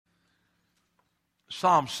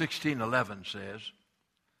Psalm 16:11 says,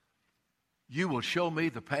 you will show me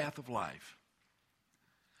the path of life,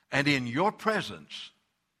 and in your presence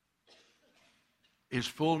is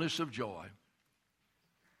fullness of joy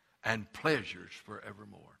and pleasures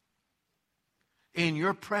forevermore. In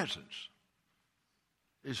your presence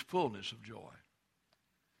is fullness of joy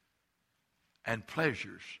and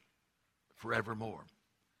pleasures forevermore.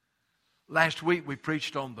 Last week we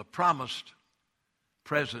preached on the promised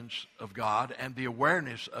presence of God and the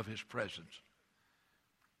awareness of His presence.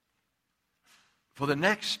 For the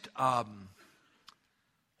next,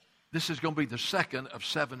 this is going to be the second of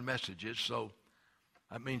 7 messages, so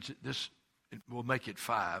that means this will make it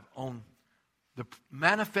 5, on the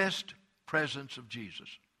manifest presence of Jesus.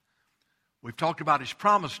 We've talked about His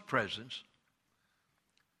promised presence.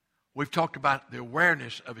 We've talked about the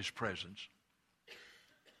awareness of His presence.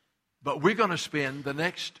 But we're going to spend the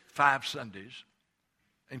next 5 Sundays,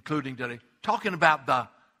 including today, talking about the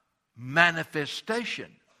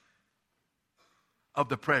manifestation of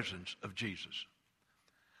the presence of Jesus.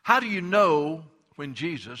 How do you know when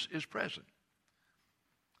Jesus is present?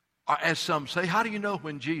 Or as some say, how do you know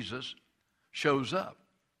when Jesus shows up?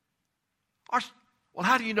 Or, well,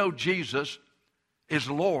 how do you know Jesus is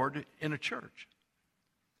Lord in a church?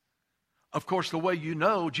 Of course, the way you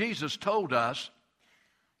know, Jesus told us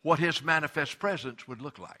what His manifest presence would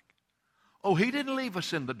look like. Oh, He didn't leave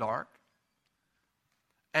us in the dark.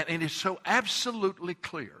 And it is so absolutely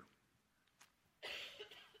clear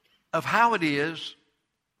of how it is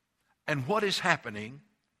and what is happening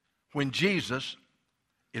when Jesus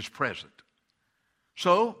is present.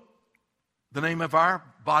 So, the name of our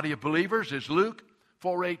body of believers is Luke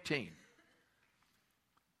 4:18.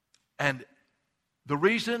 And the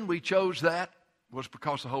reason we chose that was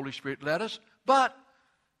because the Holy Spirit led us, but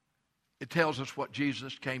it tells us what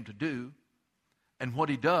Jesus came to do and what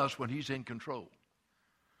He does when He's in control.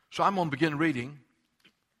 So I'm going to begin reading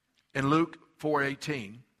in Luke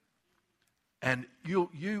 4:18. And you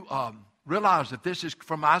realize that this is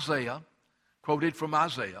from Isaiah, quoted from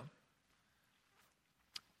Isaiah.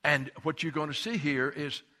 And what you're going to see here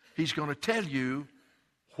is He's going to tell you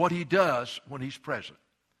what He does when He's present.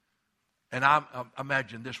 And I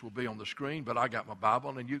imagine this will be on the screen, but I got my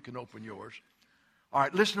Bible and you can open yours. All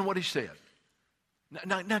right, listen to what He said.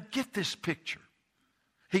 Now get this picture.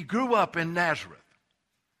 He grew up in Nazareth.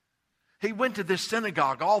 He went to this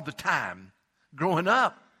synagogue all the time growing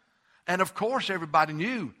up. And of course, everybody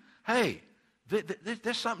knew, hey,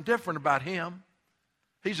 there's something different about him.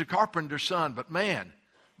 He's a carpenter's son, but man,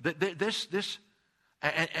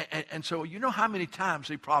 and so you know how many times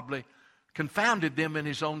he probably confounded them in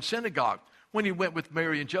his own synagogue. When he went with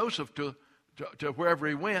Mary and Joseph to wherever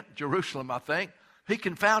he went, Jerusalem, I think, he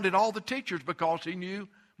confounded all the teachers because he knew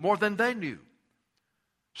more than they knew.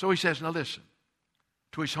 So he says, now listen,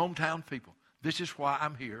 to his hometown people, this is why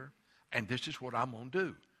I'm here, and this is what I'm going to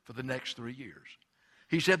do for the next 3 years.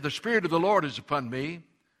 He said, the Spirit of the Lord is upon me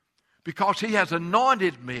because He has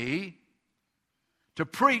anointed me to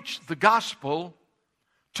preach the gospel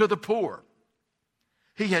to the poor.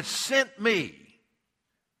 He has sent me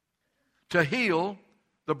to heal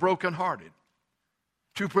the brokenhearted,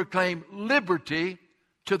 to proclaim liberty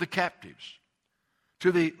to the captives,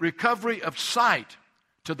 to the recovery of sight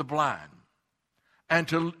to the blind, and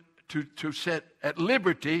to set at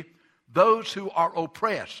liberty those who are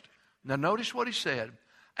oppressed. Now notice what He said,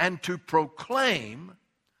 and to proclaim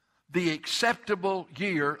the acceptable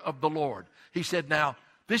year of the Lord. He said, now,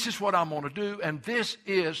 this is what I'm going to do, and this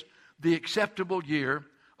is the acceptable year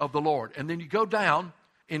of the Lord. And then you go down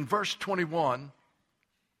in verse 21,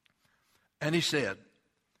 and He said,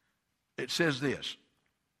 it says this.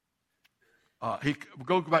 I'm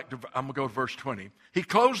going to go to verse 20. He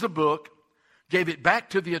closed the book, gave it back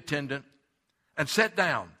to the attendant, and sat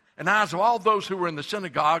down. And eyes of all those who were in the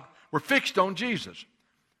synagogue were fixed on Jesus.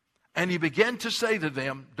 And He began to say to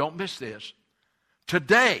them, don't miss this,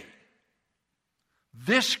 today,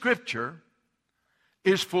 this scripture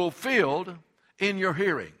is fulfilled in your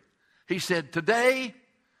hearing. He said, today,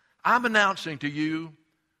 I'm announcing to you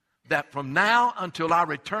that from now until I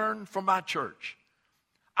return from my church,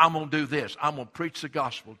 I'm going to do this. I'm going to preach the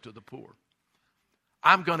gospel to the poor.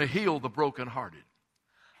 I'm going to heal the brokenhearted.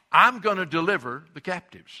 I'm going to deliver the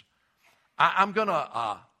captives. I'm going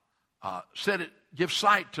to give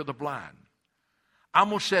sight to the blind. I'm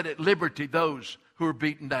going to set at liberty those who are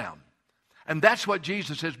beaten down. And that's what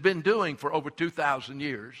Jesus has been doing for over 2,000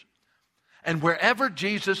 years. And wherever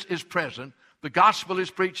Jesus is present, the gospel is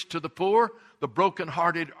preached to the poor, the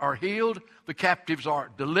brokenhearted are healed, the captives are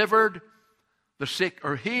delivered, the sick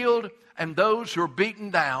are healed, and those who are beaten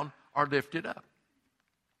down are lifted up.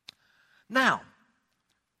 Now,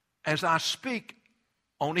 as I speak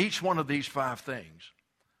on each one of these 5 things,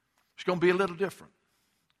 it's going to be a little different.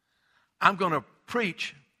 I'm going to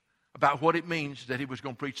preach about what it means that he was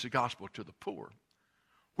going to preach the gospel to the poor,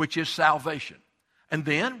 which is salvation. And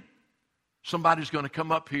then somebody's going to come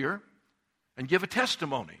up here and give a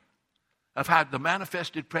testimony of how the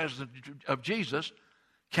manifested presence of Jesus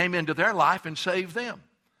came into their life and saved them.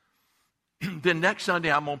 Then next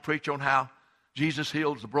Sunday, I'm going to preach on how Jesus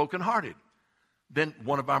heals the brokenhearted. Then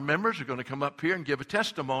one of our members are going to come up here and give a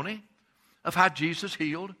testimony of how Jesus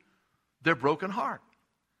healed their broken heart.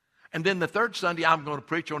 And then the third Sunday, I'm going to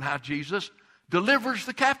preach on how Jesus delivers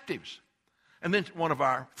the captives. And then one of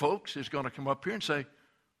our folks is going to come up here and say,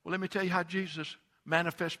 well, let me tell you how Jesus'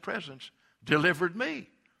 manifest presence delivered me.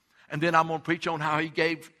 And then I'm going to preach on how he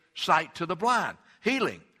gave sight to the blind,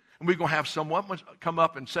 healing. And we're going to have someone come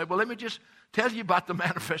up and say, well, let me just tell you about the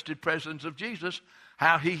manifested presence of Jesus,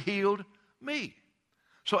 how he healed me.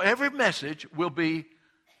 So every message will be,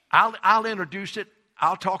 I'll introduce it,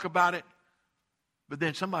 I'll talk about it, but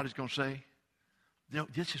then somebody's going to say,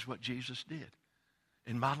 this is what Jesus did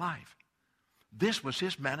in my life. This was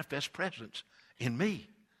his manifest presence in me.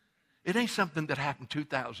 It ain't something that happened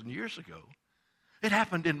 2,000 years ago. It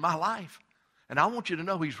happened in my life. And I want you to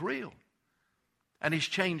know he's real. And he's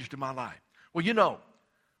changed my life. Well, you know,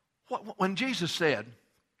 when Jesus said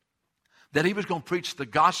that he was going to preach the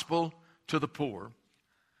gospel to the poor,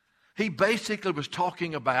 he basically was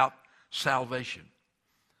talking about salvation.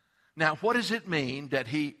 Now, what does it mean that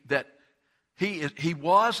he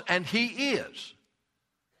was and he is?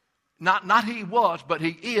 Not he was, but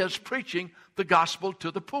he is preaching the gospel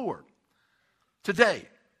to the poor. Today,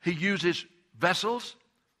 he uses vessels,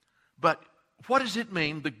 but what does it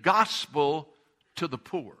mean, the gospel to the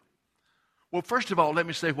poor? Well, first of all, let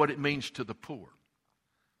me say what it means to the poor.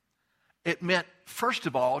 It meant, first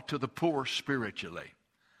of all, to the poor spiritually.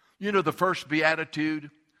 You know the first beatitude,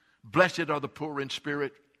 blessed are the poor in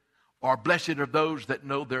spirit, or blessed are those that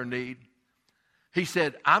know their need. He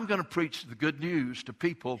said, I'm going to preach the good news to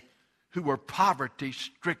people who are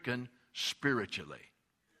poverty-stricken spiritually.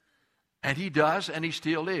 And he does, and he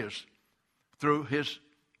still is, through his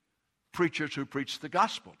preachers who preach the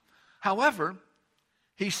gospel. However,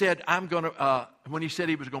 he said, when he said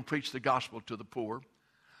he was going to preach the gospel to the poor,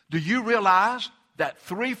 do you realize that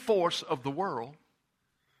 3/4 of the world,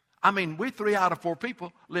 we 3 out of 4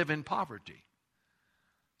 people live in poverty.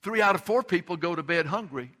 3 out of 4 people go to bed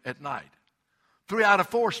hungry at night. 3 out of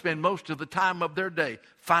 4 spend most of the time of their day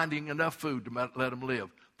finding enough food to let them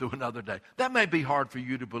live through another day. That may be hard for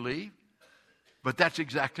you to believe, but that's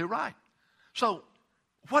exactly right. So,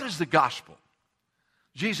 what is the gospel?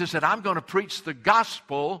 Jesus said, I'm going to preach the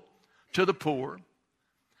gospel to the poor.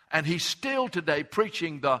 And he's still today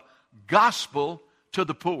preaching the gospel to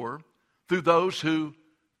the poor through those who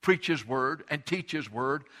preach his word and teach his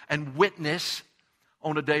word and witness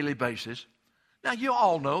on a daily basis. Now, you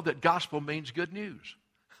all know that gospel means good news.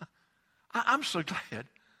 I'm so glad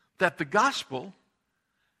that the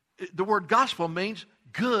word gospel means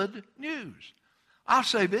good news. I'll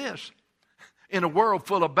say this, in a world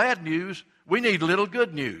full of bad news, we need little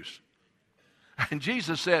good news. And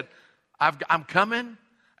Jesus said, I'm coming,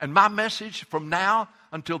 and my message from now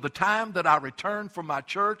until the time that I return from my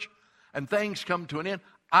church and things come to an end,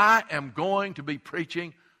 I am going to be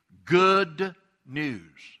preaching good news.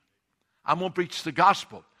 I'm going to preach the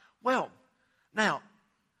gospel. Well, now,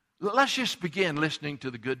 let's just begin listening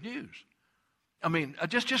to the good news.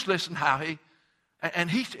 Just listen how he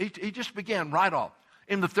just began right off.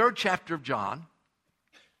 In the 3rd chapter of John,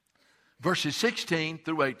 verses 16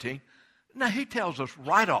 through 18, now he tells us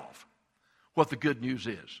right off what the good news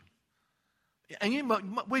is. And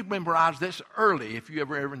we memorized this early if you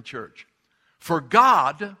ever in church. For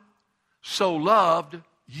God so loved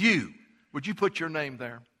you. Would you put your name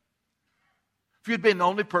there? If you'd been the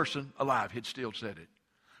only person alive, he'd still said it.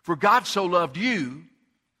 For God so loved you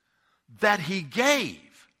that he gave.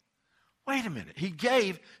 Wait a minute. He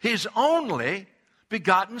gave his only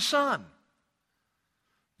begotten Son.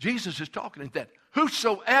 Jesus is talking that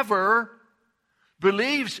whosoever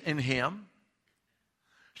believes in him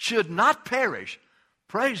should not perish.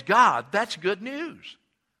 Praise God, that's good news.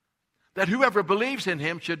 That whoever believes in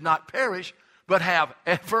him should not perish, but have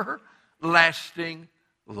everlasting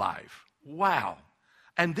life. Wow.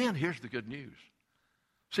 And then here's the good news.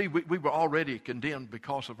 See, we were already condemned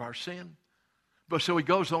because of our sin. But so he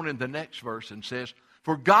goes on in the next verse and says,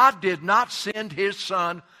 for God did not send his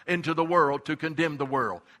Son into the world to condemn the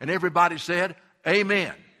world. And everybody said,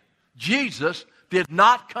 amen. Jesus did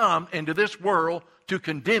not come into this world to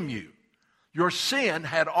condemn you. Your sin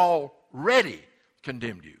had already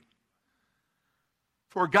condemned you.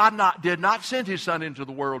 For God did not send his Son into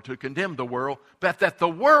the world to condemn the world, but that the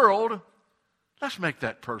world, let's make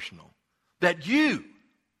that personal, that you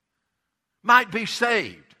might be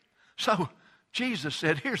saved. So Jesus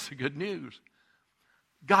said, here's the good news.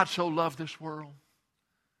 God so loved this world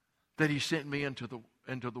that he sent me into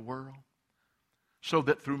the world so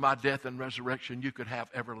that through my death and resurrection you could have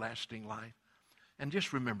everlasting life. And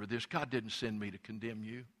just remember this, God didn't send me to condemn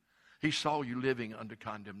you. He saw you living under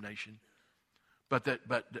condemnation. But that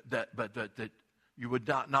you would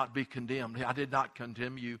not be condemned. I did not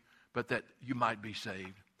condemn you, but that you might be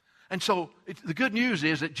saved. And so the good news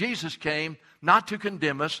is that Jesus came not to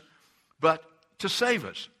condemn us, but to save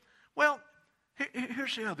us. Well,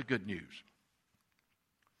 here's the other good news.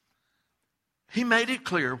 He made it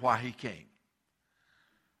clear why he came.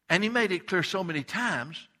 And he made it clear so many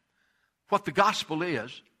times what the gospel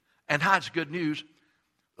is and how it's good news.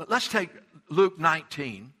 Let's take Luke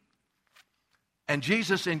 19. And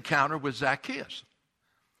Jesus' encounter with Zacchaeus.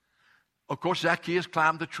 Of course, Zacchaeus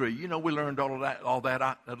climbed the tree. You know, we learned all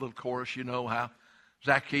that little chorus, you know, how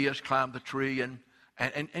Zacchaeus climbed the tree.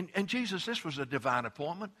 And Jesus, this was a divine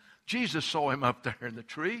appointment. Jesus saw him up there in the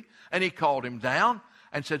tree, and he called him down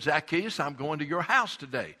and said, Zacchaeus, I'm going to your house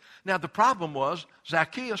today. Now, the problem was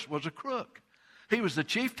Zacchaeus was a crook. He was the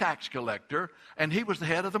chief tax collector, and he was the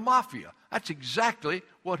head of the mafia. That's exactly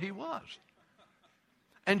what he was.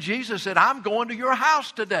 And Jesus said, I'm going to your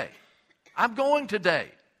house today. I'm going today.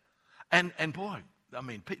 And boy, I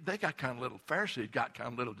mean, they got kind of a little, Pharisees got kind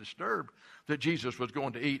of a little disturbed that Jesus was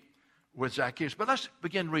going to eat with Zacchaeus. But let's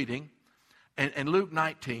begin reading in Luke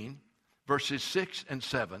 19, verses 6 and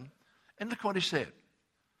 7. And look what he said.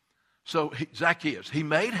 So Zacchaeus, he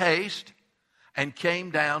made haste and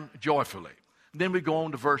came down joyfully. Then we go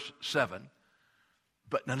on to verse 7.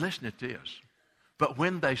 But now listen to this. But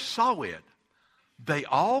when they saw it, they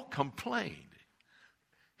all complained.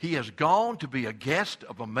 He has gone to be a guest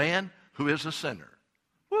of a man who is a sinner.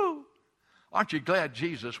 Woo! Aren't you glad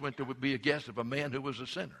Jesus went to be a guest of a man who was a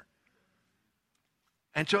sinner?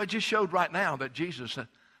 And so it just showed right now that Jesus said,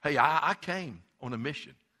 hey, I came on a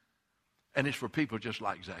mission. And it's for people just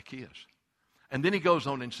like Zacchaeus. And then he goes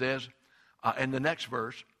on and says, in the next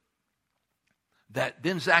verse, that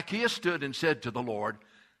then Zacchaeus stood and said to the Lord,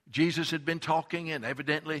 Jesus had been talking, and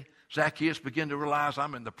evidently Zacchaeus began to realize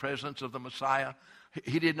I'm in the presence of the Messiah.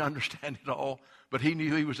 He didn't understand it all, but he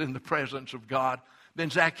knew he was in the presence of God. Then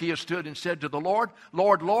Zacchaeus stood and said to the Lord,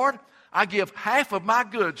 Lord, Lord, I give half of my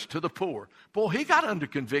goods to the poor. Boy, he got under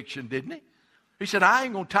conviction, didn't he? He said, I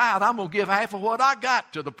ain't going to tithe. I'm going to give half of what I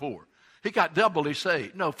got to the poor. He got doubly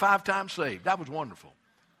saved. No, 5 times saved. That was wonderful.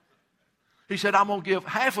 He said, I'm going to give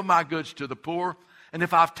half of my goods to the poor. And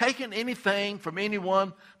if I've taken anything from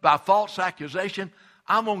anyone by false accusation,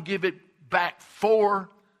 I'm going to give it back 4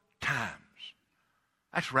 times.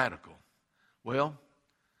 That's radical. Well,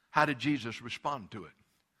 how did Jesus respond to it?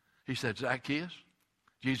 He said, Zacchaeus,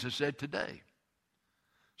 Jesus said, today,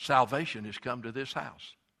 salvation has come to this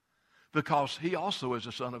house because he also is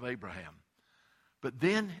a son of Abraham. But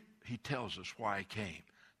then he tells us why he came.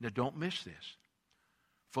 Now, don't miss this.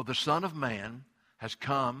 For the Son of Man has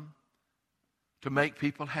come to make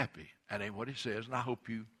people happy. That ain't what it says, and I hope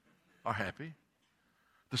you are happy.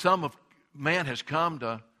 The Son of Man has come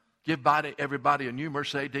to give everybody a new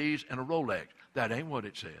Mercedes and a Rolex. That ain't what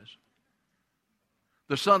it says.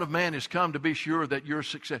 The Son of Man has come to be sure that you're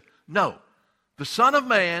successful. No. The Son of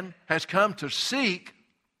Man has come to seek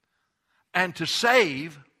and to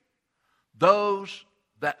save those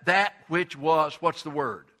that which was, what's the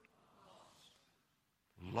word?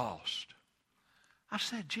 Lost. I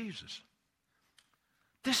said, Jesus,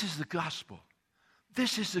 this is the gospel.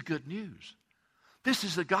 This is the good news. This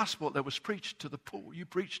is the gospel that was preached to the poor. You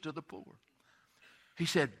preached to the poor. He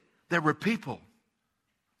said, there were people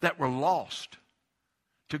that were lost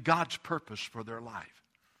to God's purpose for their life.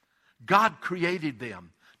 God created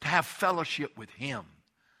them to have fellowship with Him.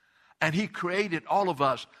 And He created all of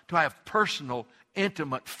us to have personal,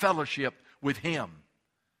 intimate fellowship with Him.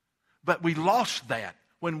 But we lost that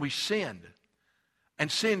when we sinned.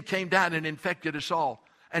 And sin came down and infected us all.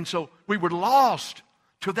 And so we were lost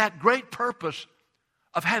to that great purpose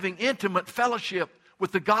of having intimate fellowship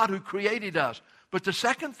with the God who created us. But the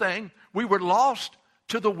second thing, we were lost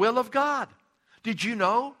to the will of God. Did you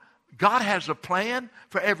know God has a plan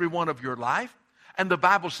for every one of your life? And the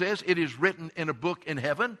Bible says it is written in a book in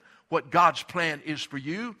heaven what God's plan is for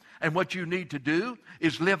you. And what you need to do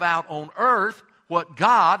is live out on earth what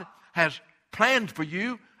God has planned for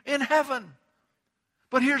you in heaven.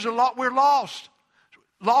 But here's a lot, we're lost.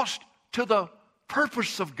 Lost to the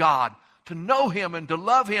purpose of God, to know Him and to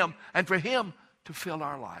love Him and for Him to fill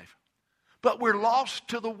our life. But we're lost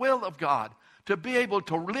to the will of God, to be able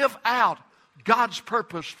to live out God's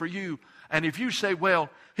purpose for you. And if you say, well,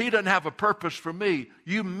 He doesn't have a purpose for me,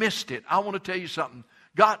 you missed it. I want to tell you something.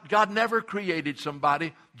 God never created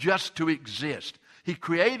somebody just to exist. He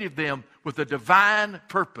created them with a divine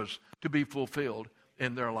purpose to be fulfilled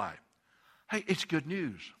in their life. Hey, it's good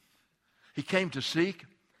news. He came to seek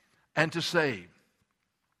and to save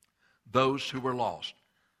those who were lost.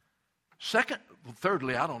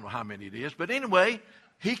 Thirdly, I don't know how many it is, but anyway,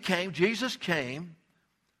 Jesus came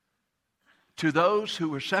to those who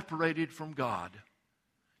were separated from God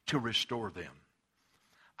to restore them.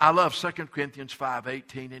 I love 2 Corinthians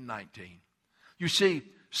 5:18 and 19. You see,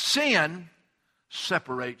 sin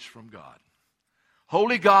separates from God.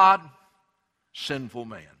 Holy God, sinful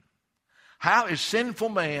man. How is sinful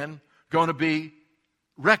man going to be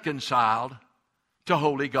reconciled to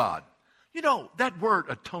holy God? You know, that word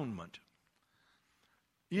atonement,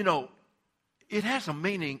 you know, it has a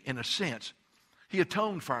meaning in a sense. He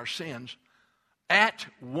atoned for our sins at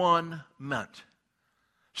one moment.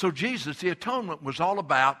 So Jesus, the atonement was all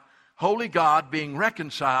about holy God being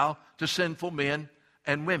reconciled to sinful men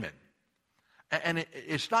and women. And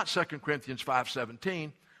it's not 2 Corinthians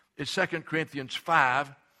 5:17. It's 2 Corinthians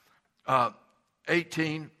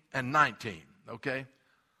 5:18 and 19. Okay?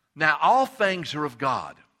 Now, all things are of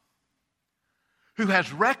God, who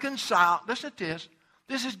has reconciled. Listen to this.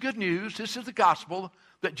 This is good news. This is the gospel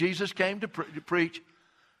that Jesus came to preach.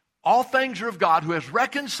 All things are of God, who has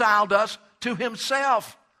reconciled us to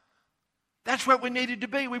Himself. That's what we needed to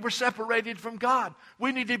be. We were separated from God.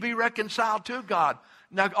 We need to be reconciled to God.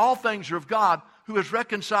 Now, all things are of God, who has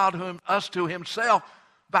reconciled us to Himself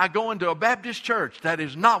by going to a Baptist church. That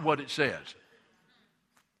is not what it says.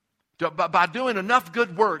 By doing enough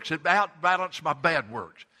good works, it balances my bad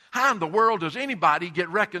works. How in the world does anybody get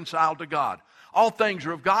reconciled to God? All things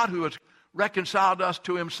are of God, who has reconciled us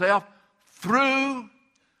to Himself through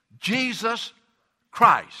Jesus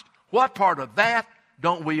Christ. What part of that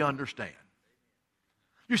don't we understand?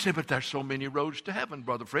 You say, but there's so many roads to heaven,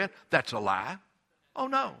 Brother Fred. That's a lie. Oh,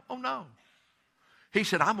 no. Oh, no. He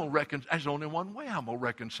said, there's only one way I'm going to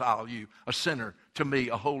reconcile you, a sinner, to me,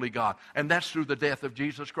 a holy God. And that's through the death of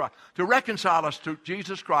Jesus Christ. To reconcile us to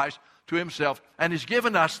Jesus Christ, to Himself. And He's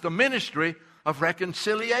given us the ministry of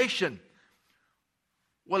reconciliation.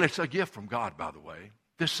 Well, it's a gift from God, by the way.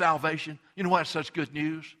 This salvation, you know why it's such good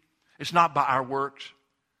news? It's not by our works.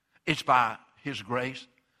 It's by His grace.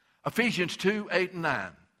 Ephesians 2:8 and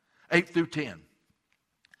 9. 8 through 10.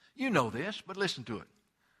 You know this, but listen to it.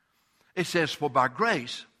 It says, for by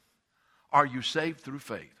grace are you saved through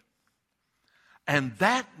faith. And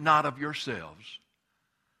that not of yourselves.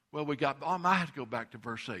 Well, I might have to go back to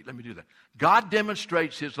verse 8. Let me do that. God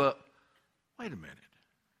demonstrates His love. Wait a minute.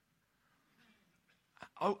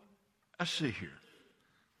 Oh, let's see here.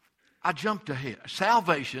 I jumped ahead.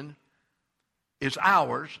 Salvation is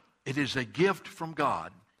ours. It is a gift from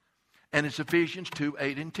God. And it's Ephesians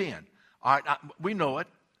 2:8 and 10. All right, we know it.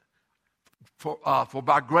 For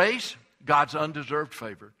by grace, God's undeserved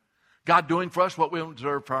favor. God doing for us what we don't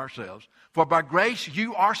deserve for ourselves. For by grace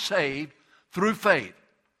you are saved through faith.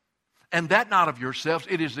 And that not of yourselves,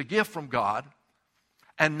 it is a gift from God,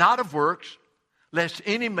 and not of works, lest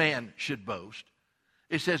any man should boast.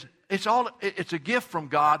 It says it's a gift from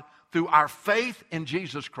God through our faith in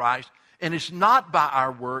Jesus Christ, and it's not by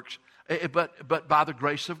our works, but by the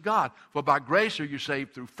grace of God. For by grace are you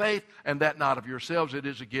saved through faith, and that not of yourselves, it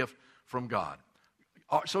is a gift from God.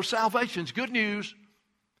 So salvation's good news,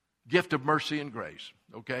 gift of mercy and grace,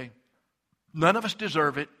 okay? None of us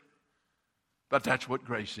deserve it, but that's what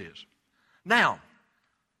grace is. Now,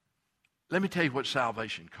 let me tell you what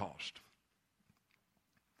salvation cost.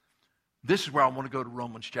 This is where I want to go to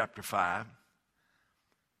Romans chapter 5.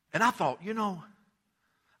 And I thought,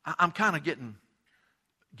 I'm kind of getting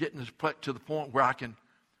to the point where I can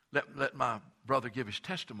let my brother give his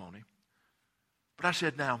testimony. But I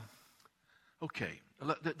said, now, okay,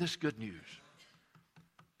 this is good news.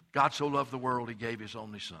 God so loved the world, He gave His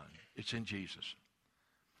only Son. It's in Jesus.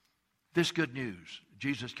 This good news,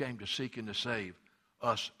 Jesus came to seek and to save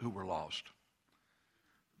us who were lost.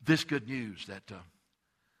 This good news that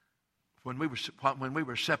when we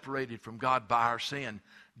were separated from God by our sin,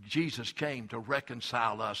 Jesus came to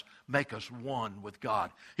reconcile us, make us one with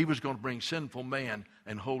God. He was going to bring sinful man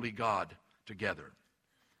and holy God together.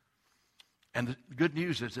 And the good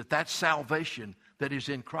news is that salvation that is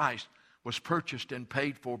in Christ was purchased and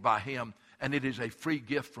paid for by Him, and it is a free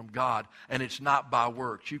gift from God, and it's not by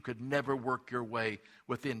works. You could never work your way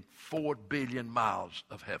within 4 billion miles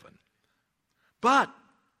of heaven. But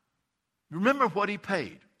remember what He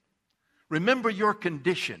paid. Remember your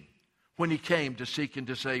condition when he came to seek and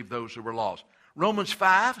to save those who were lost. Romans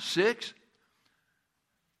 5:6.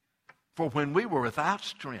 For when we were without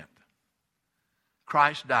strength,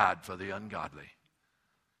 Christ died for the ungodly.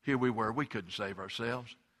 Here we were. We couldn't save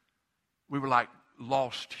ourselves. We were like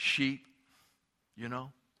lost sheep, you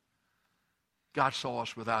know. God saw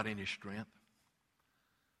us without any strength.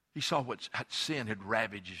 He saw what sin had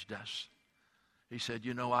ravaged us. He said,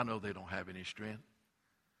 you know, I know they don't have any strength,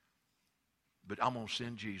 but I'm going to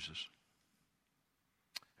send Jesus.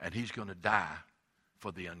 And he's going to die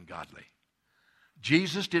for the ungodly.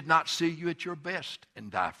 Jesus did not see you at your best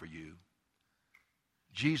and die for you.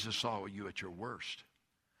 Jesus saw you at your worst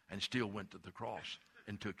and still went to the cross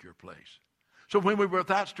and took your place. So when we were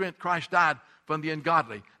without strength, Christ died for the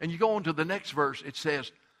ungodly. And you go on to the next verse, it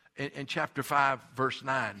says in chapter 5, verse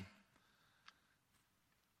 9,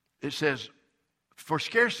 it says, verse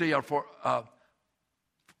 7,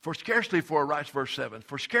 for scarcely for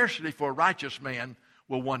a righteous man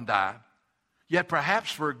will one die. Yet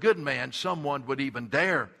perhaps for a good man, someone would even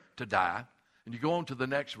dare to die. And you go on to the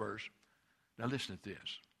next verse. Now listen to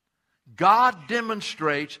this. God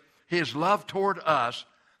demonstrates his love toward us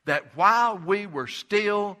that while we were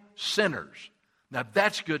still sinners. Now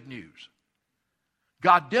that's good news.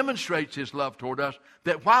 God demonstrates his love toward us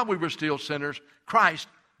that while we were still sinners, Christ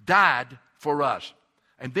died for us.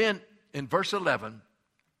 And then in verse 11,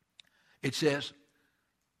 it says,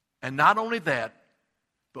 and not only that,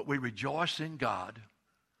 but we rejoice in God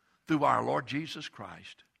through our Lord Jesus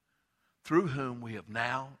Christ, through whom we have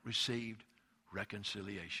now received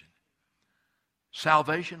reconciliation.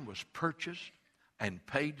 Salvation was purchased and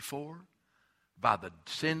paid for by the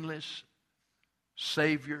sinless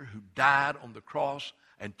Savior who died on the cross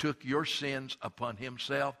and took your sins upon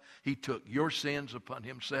himself. He took your sins upon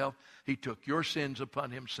himself. He took your sins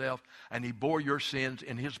upon himself, and he bore your sins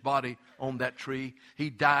in his body on that tree.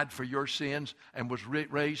 He died for your sins and was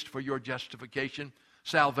raised for your justification.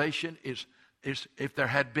 Salvation is if there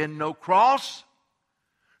had been no cross,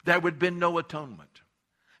 there would have been no atonement.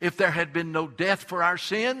 If there had been no death for our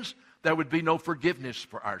sins, there would be no forgiveness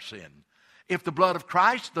for our sin. If the blood of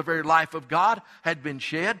Christ, the very life of God, had been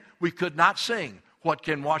shed, we could not sing, what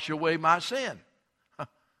can wash away my sin?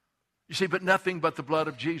 You see, but nothing but the blood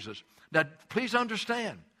of Jesus. Now, please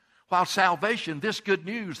understand, while salvation, this good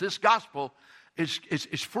news, this gospel is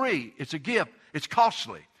free, it's a gift, it's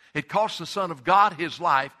costly. It costs the Son of God his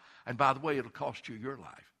life, and by the way, it'll cost you your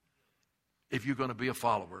life if you're going to be a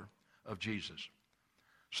follower of Jesus.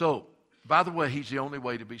 So, by the way, he's the only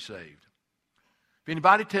way to be saved. If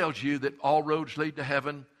anybody tells you that all roads lead to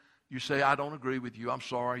heaven, you say, I don't agree with you. I'm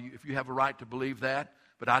sorry. If you have a right to believe that,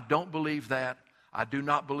 but I don't believe that. I do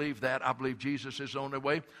not believe that. I believe Jesus is the only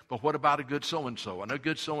way. But what about a good so-and-so and a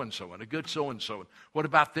good so-and-so and a good so-and-so? What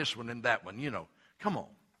about this one and that one? You know, come on.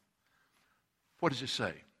 What does it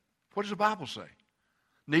say? What does the Bible say?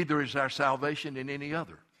 Neither is our salvation in any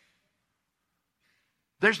other.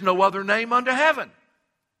 There's no other name under heaven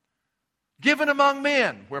given among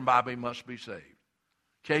men whereby we must be saved.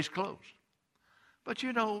 Case closed. But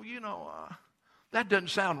that doesn't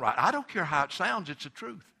sound right. I don't care how it sounds, it's the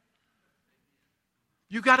truth.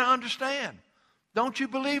 You got to understand. Don't you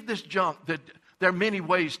believe this junk that there are many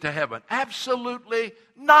ways to heaven? Absolutely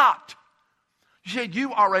not. You said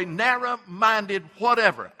you are a narrow-minded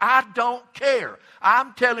whatever. I don't care.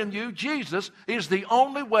 I'm telling you, Jesus is the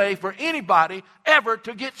only way for anybody ever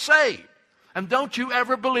to get saved. And don't you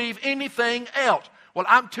ever believe anything else. Well,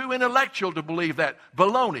 I'm too intellectual to believe that.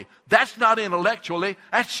 Baloney. That's not intellectually,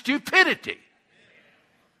 that's stupidity.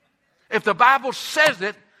 If the Bible says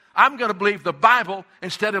it, I'm going to believe the Bible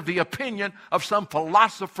instead of the opinion of some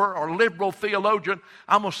philosopher or liberal theologian.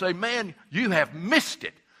 I'm going to say, man, you have missed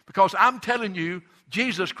it. Because I'm telling you,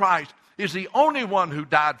 Jesus Christ is the only one who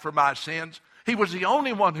died for my sins. He was the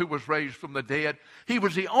only one who was raised from the dead. He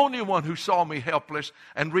was the only one who saw me helpless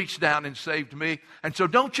and reached down and saved me. And so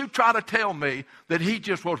don't you try to tell me that he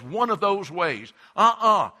just was one of those ways.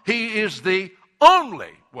 He is the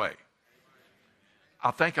only way.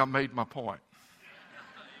 I think I made my point.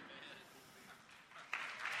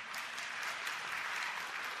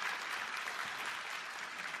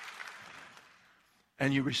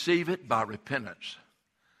 And you receive it by repentance.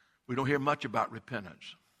 We don't hear much about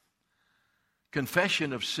repentance.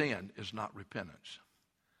 Confession of sin is not repentance.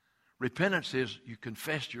 Repentance is you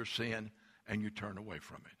confess your sin and you turn away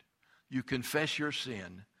from it. You confess your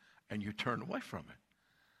sin and you turn away from it.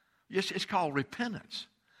 Yes, it's called repentance.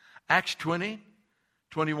 Acts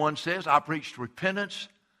 20:21 says, I preached repentance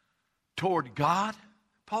toward God.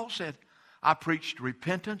 Paul said, I preached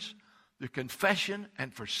repentance, the confession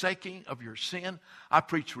and forsaking of your sin. I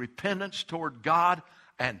preach repentance toward God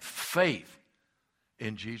and faith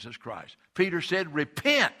in Jesus Christ. Peter said,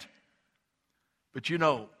 repent. But you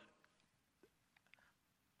know,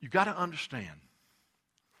 you got to understand,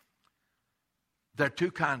 there are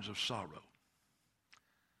two kinds of sorrow.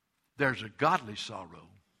 There's a godly sorrow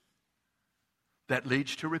that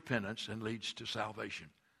leads to repentance and leads to salvation.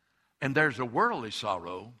 And there's a worldly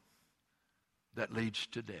sorrow that leads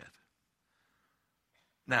to death.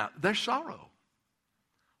 Now, there's sorrow.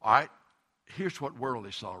 All right, here's what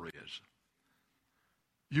worldly sorrow is.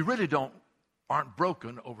 You really aren't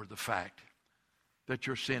broken over the fact that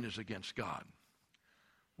your sin is against God.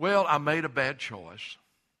 Well, I made a bad choice,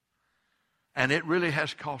 and it really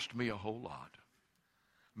has cost me a whole lot.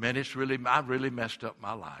 Man, I really messed up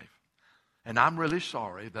my life. And I'm really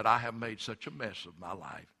sorry that I have made such a mess of my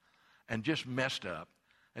life and just messed up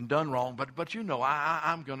and done wrong. But you know,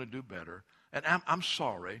 I'm going to do better. And I'm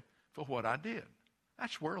sorry for what I did.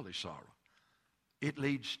 That's worldly sorrow. It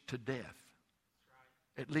leads to death.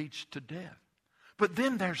 It leads to death. But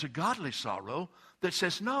then there's a godly sorrow that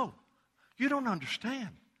says, no, you don't understand.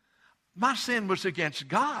 My sin was against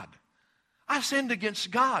God. I sinned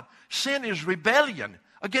against God. Sin is rebellion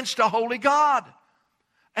against a holy God.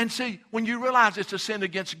 And see, when you realize it's a sin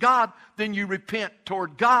against God, then you repent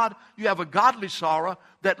toward God. You have a godly sorrow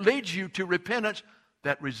that leads you to repentance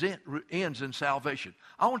that ends in salvation.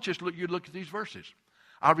 I want you to look at these verses.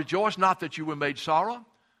 I rejoice not that you were made sorrow,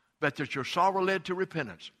 but that your sorrow led to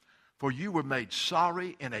repentance. For you were made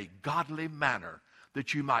sorry in a godly manner,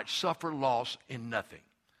 that you might suffer loss in nothing.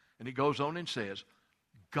 And he goes on and says,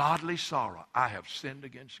 godly sorrow, I have sinned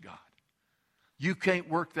against God. You can't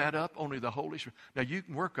work that up, only the Holy Spirit. Now, you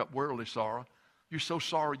can work up worldly sorrow. You're so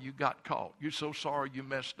sorry you got caught. You're so sorry you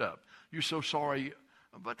messed up. You're so sorry.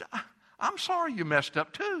 But I'm sorry you messed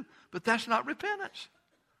up too, but that's not repentance.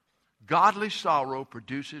 Godly sorrow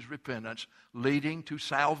produces repentance, leading to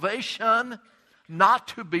salvation, not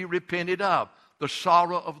to be repented of. The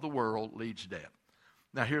sorrow of the world leads death.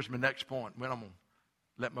 Now, here's my next point. When I'm going to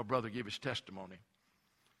let my brother give his testimony.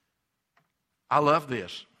 I love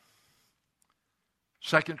this.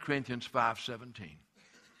 2 Corinthians 5:17.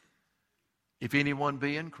 If anyone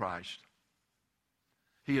be in Christ,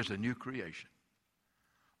 he is a new creation.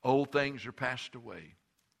 Old things are passed away,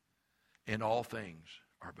 and all things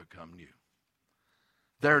are become new.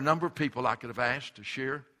 There are a number of people I could have asked to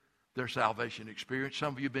share their salvation experience.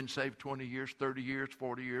 Some of you have been saved 20 years, 30 years,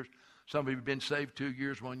 40 years. Some of you have been saved 2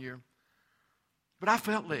 years, 1 year. But I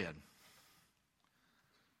felt led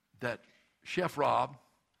that Chef Rob,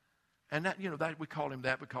 and that, that we call him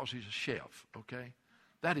that because he's a chef, okay?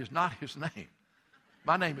 That is not his name.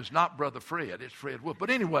 My name is not Brother Fred. It's Fred Wood. But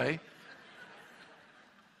anyway,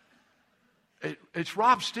 it's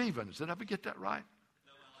Rob Stevens. Did I ever get that right?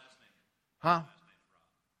 No, my last name. Huh? My last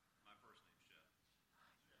name's Rob. My first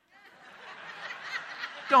name's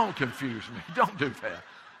Chef. Don't confuse me. Don't do that.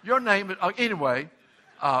 Your name is... anyway,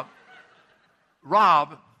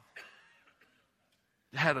 Rob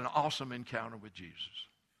had an awesome encounter with Jesus.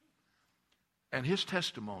 And his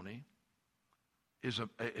testimony is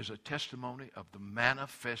a testimony of the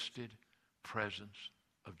manifested presence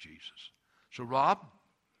of Jesus. So, Rob,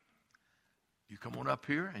 you come on up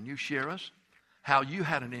here and you share us how you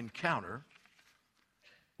had an encounter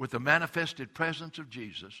with the manifested presence of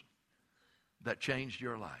Jesus that changed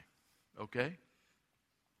your life. Okay?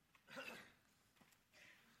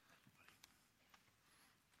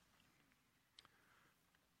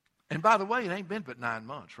 And by the way, it ain't been but 9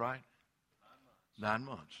 months, right? 9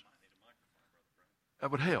 months.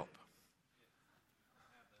 That would help.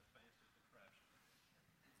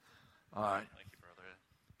 All right. Thank you, brother.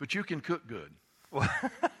 But you can cook good.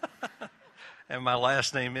 And my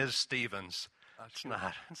last name is Stevens.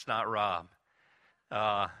 It's not Rob.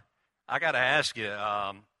 I got to ask you,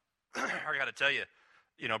 I got to tell you,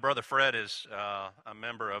 Brother Fred is a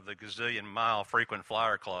member of the Gazillion Mile Frequent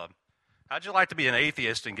Flyer Club. How'd you like to be an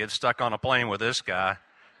atheist and get stuck on a plane with this guy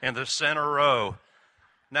in the center row?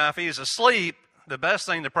 Now, if he's asleep, the best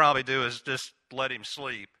thing to probably do is just let him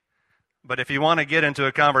sleep. But if you want to get into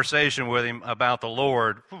a conversation with him about the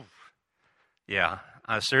Lord, yeah,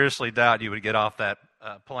 I seriously doubt you would get off that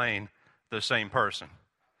plane the same person.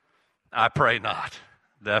 I pray not.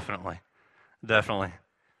 Definitely.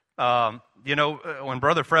 When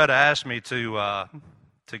Brother Fred asked me to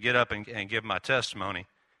get up and give my testimony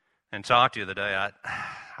and talk to you today,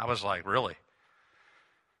 I was like, really?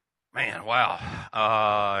 Man, wow.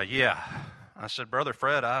 Yeah. I said, Brother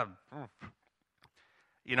Fred,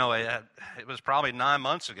 it was probably 9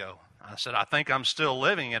 months ago. I said, I think I'm still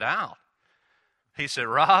living it out. He said,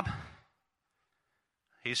 Rob,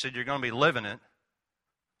 he said, you're going to be living it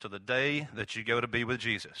to the day that you go to be with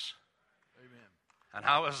Jesus. Amen. And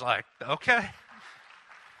I was like, okay,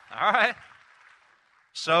 all right.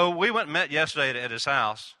 So we went and met yesterday at his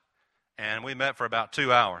house, and we met for about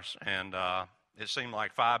 2 hours, and it seemed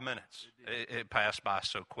like 5 minutes. It passed by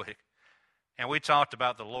so quick. And we talked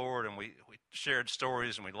about the Lord, and we shared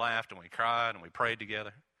stories, and we laughed, and we cried, and we prayed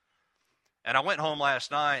together. And I went home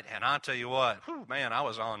last night, and I tell you what, man, I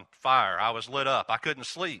was on fire. I was lit up. I couldn't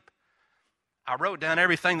sleep. I wrote down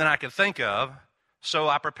everything that I could think of. So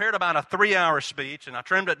I prepared about a 3-hour speech, and I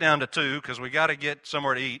trimmed it down to 2 because we got to get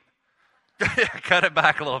somewhere to eat. Cut it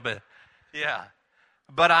back a little bit. Yeah.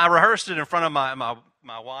 But I rehearsed it in front of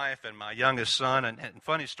my wife and my youngest son. And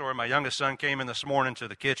funny story, my youngest son came in this morning to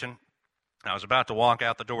the kitchen. I was about to walk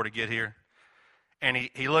out the door to get here. And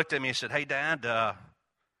he looked at me and said, "Hey, Dad, I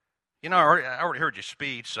already heard your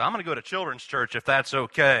speech, so I'm going to go to children's church if that's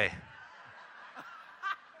okay."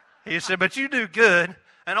 He said, "But you do good.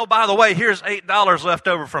 And oh, by the way, here's $8 left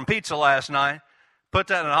over from pizza last night. Put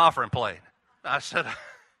that in an offering plate." I said,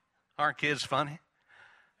 "Aren't kids funny?"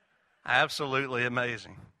 Absolutely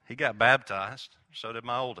amazing. He got baptized. So did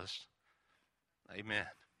my oldest. Amen.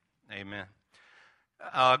 Amen.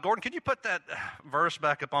 Gordon, can you put that verse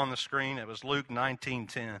back up on the screen? It was Luke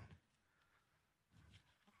 19:10.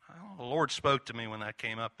 The Lord spoke to me when that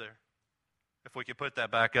came up there. If we could put that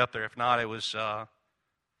back up there. If not, it was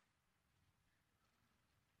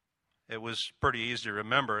pretty easy to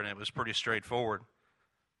remember, and it was pretty straightforward.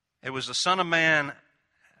 It was the Son of Man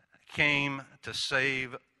came to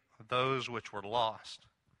save those which were lost.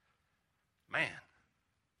 Man,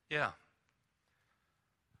 yeah.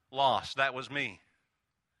 Lost, that was me.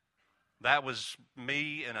 That was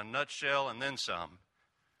me in a nutshell and then some.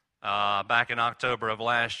 Back in October of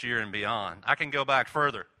last year and beyond. I can go back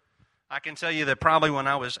further. I can tell you that probably when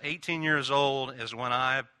I was 18 years old is when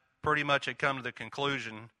I pretty much had come to the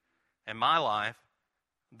conclusion in my life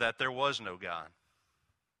that there was no God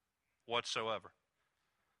whatsoever.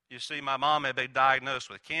 You see, my mom had been diagnosed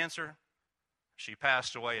with cancer. She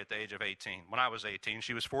passed away at the age of 18. When I was 18,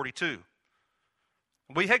 she was 42.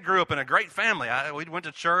 We had grew up in a great family. We went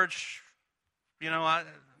to church.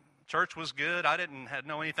 Church was good. I didn't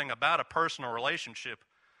know anything about a personal relationship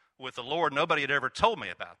with the Lord. Nobody had ever told me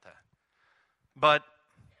about that. But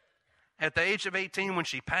at the age of 18, when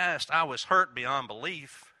she passed, I was hurt beyond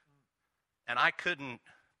belief. And I couldn't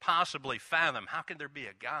possibly fathom, how could there be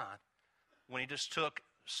a God when he just took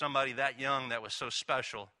somebody that young that was so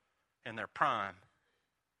special in their prime?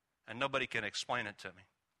 And nobody can explain it to me.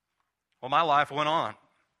 Well, my life went on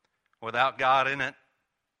without God in it.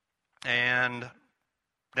 And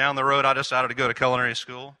down the road, I decided to go to culinary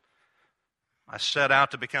school. I set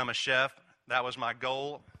out to become a chef. That was my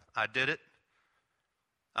goal. I did it.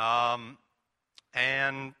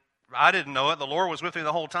 And I didn't know it. The Lord was with me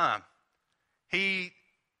the whole time. He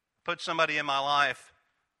put somebody in my life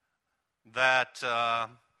that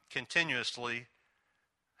continuously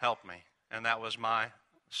helped me, and that was my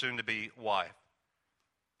soon-to-be wife.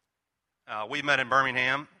 We met in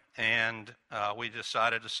Birmingham, and we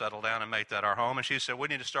decided to settle down and make that our home. And she said, "We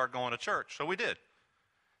need to start going to church." So we did.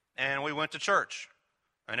 And we went to church,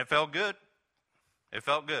 and it felt good. It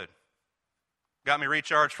felt good. Got me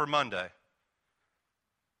recharged for Monday.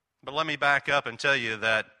 But let me back up and tell you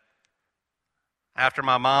that after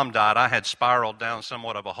my mom died, I had spiraled down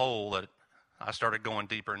somewhat of a hole that I started going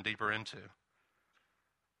deeper and deeper into.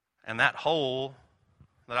 And that hole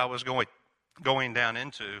that I was going down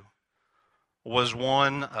into was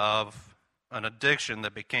one of an addiction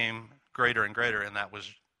that became greater and greater, and that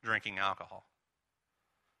was drinking alcohol.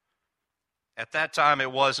 At that time,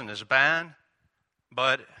 it wasn't as bad,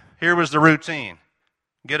 but here was the routine.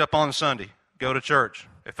 Get up on Sunday, go to church.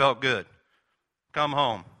 It felt good. Come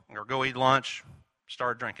home, or go eat lunch,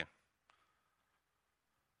 start drinking.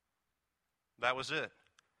 That was it.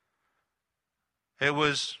 It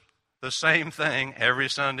was the same thing every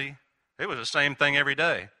Sunday. It was the same thing every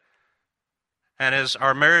day. And as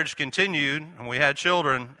our marriage continued and we had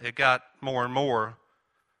children, it got more and more.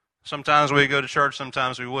 Sometimes we'd go to church,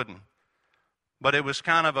 sometimes we wouldn't. But it was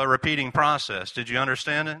kind of a repeating process. Did you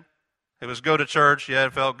understand it? It was go to church, yeah,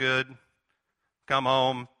 it felt good. Come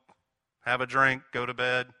home, have a drink, go to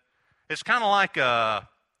bed. It's kind of like a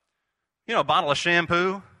bottle of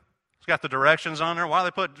shampoo. It's got the directions on there. Why do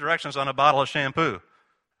they put directions on a bottle of shampoo?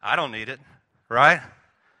 I don't need it, right?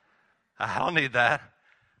 I don't need that.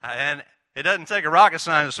 And it doesn't take a rocket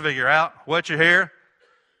scientist to figure out wet your hair,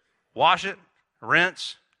 wash it,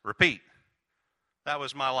 rinse, repeat. That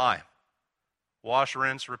was my life. Wash,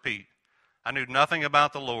 rinse, repeat. I knew nothing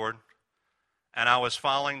about the Lord, and I was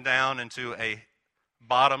falling down into a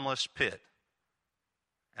bottomless pit.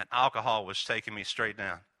 and alcohol was taking me straight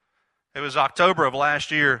down. It was October of last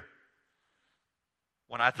year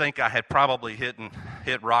when I think I had probably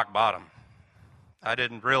hit rock bottom. I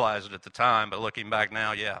didn't realize it at the time, but looking back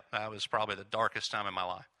now, yeah, that was probably the darkest time in my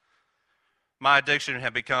life. My addiction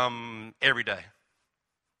had become every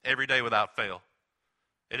day without fail.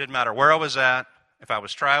 It didn't matter where I was at, if I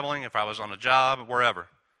was traveling, if I was on a job, wherever.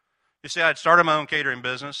 You see, I had started my own catering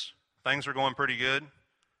business. Things were going pretty good.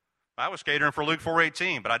 I was catering for Luke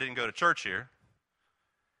 4:18, but I didn't go to church here.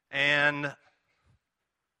 And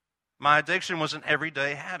my addiction was an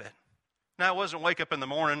everyday habit. Now, it wasn't wake up in the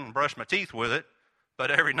morning and brush my teeth with it, but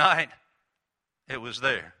every night it was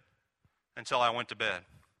there until I went to bed.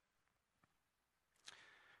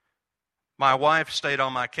 My wife stayed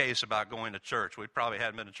on my case about going to church. We probably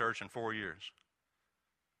hadn't been to church in 4 years.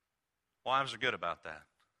 Wives are good about that,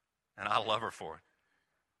 and I love her for it.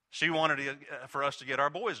 She wanted for us to get our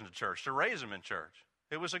boys into church, to raise them in church.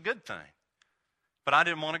 It was a good thing, but I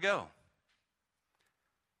didn't want to go.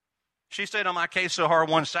 She stayed on my case so hard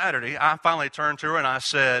one Saturday, I finally turned to her and I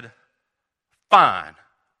said, fine,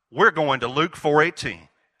 we're going to Luke 4:18.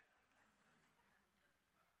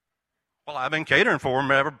 Well, I've been catering for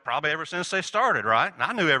them probably ever since they started, right? And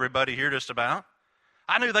I knew everybody here just about.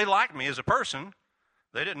 I knew they liked me as a person.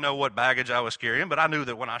 They didn't know what baggage I was carrying, but I knew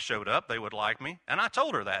that when I showed up, they would like me. And I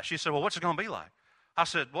told her that. She said, well, what's it going to be like? I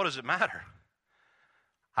said, what does it matter?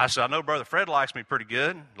 I said, I know Brother Fred likes me pretty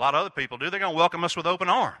good. A lot of other people do. They're going to welcome us with open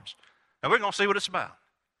arms. And we're going to see what it's about.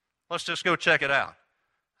 Let's just go check it out.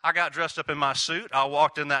 I got dressed up in my suit. I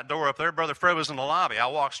walked in that door up there. Brother Fred was in the lobby. I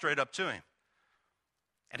walked straight up to him.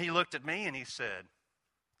 And he looked at me and he said,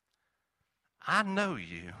 I know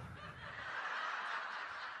you,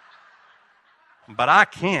 but I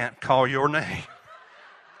can't call your name.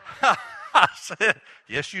 I said,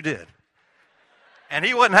 yes, you did. And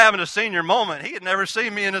he wasn't having a senior moment. He had never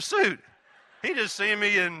seen me in a suit. He just seen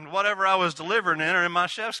me in whatever I was delivering in or in my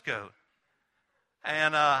chef's coat.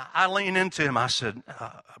 And I leaned into him. I said,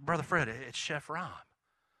 Brother Fred, it's Chef Rob.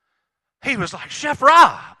 He was like, Chef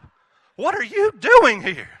Rob, what are you doing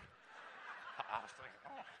here? I was thinking,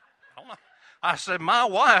 I don't know. I said, my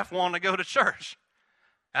wife wanted to go to church.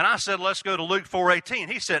 And I said, let's go to Luke 4:18.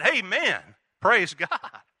 He said, amen. Praise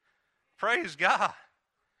God. Praise God.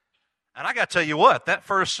 And I got to tell you what, that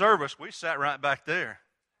first service, we sat right back there.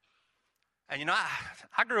 And, you know,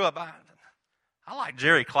 I grew up, I like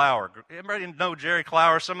Jerry Clower. Everybody know Jerry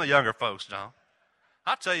Clower? Some of the younger folks don't.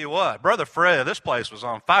 I tell you what, Brother Fred, this place was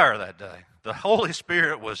on fire that day. The Holy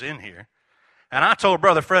Spirit was in here. And I told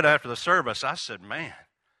Brother Fred after the service, I said, man,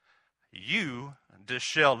 you just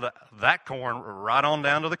shelled that corn right on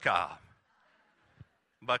down to the cob.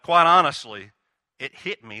 But quite honestly, it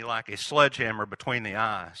hit me like a sledgehammer between the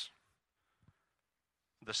eyes.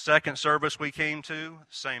 The second service we came to,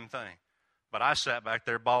 same thing. But I sat back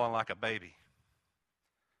there bawling like a baby.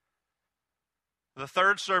 The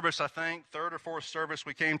third service, I think, third or fourth service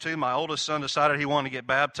we came to, my oldest son decided he wanted to get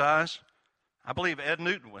baptized. I believe Ed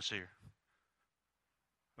Newton was here.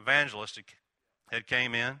 Evangelist had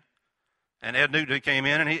came in. And Ed Newton came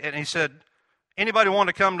in and he said, anybody want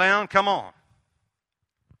to come down? Come on.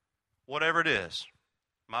 Whatever it is.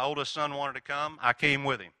 My oldest son wanted to come. I came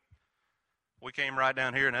with him. We came right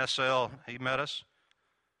down here in SL. He met us.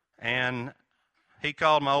 And he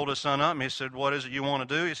called my oldest son up and he said, what is it you want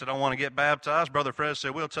to do? He said, I want to get baptized. Brother Fred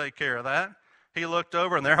said, we'll take care of that. He looked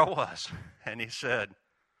over and there I was. And he said,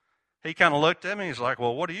 he kind of looked at me. He's like,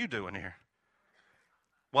 well, what are you doing here?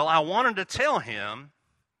 Well, I wanted to tell him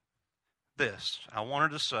this. I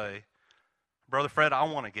wanted to say, Brother Fred, I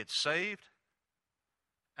want to get saved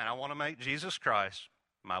and I want to make Jesus Christ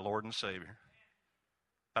my Lord and Savior.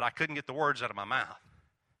 But I couldn't get the words out of my mouth.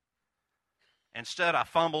 Instead, I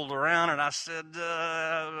fumbled around and I said,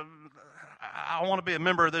 I want to be a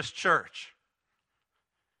member of this church.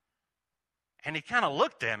 And he kind of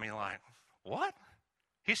looked at me like, what?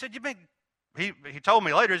 He said, he told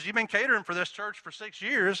me later, you've been catering for this church for 6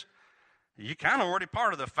 years. You kind of already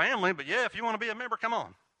part of the family, but yeah, if you want to be a member, come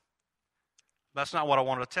on. That's not what I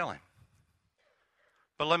wanted to tell him.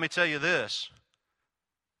 But let me tell you this.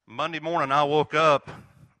 Monday morning, I woke up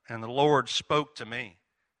and the Lord spoke to me.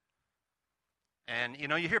 And, you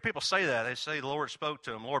know, you hear people say that. They say the Lord spoke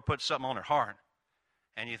to them. The Lord put something on their heart.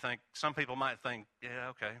 And you think, some people might think, yeah,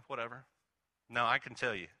 okay, whatever. No, I can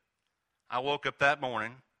tell you. I woke up that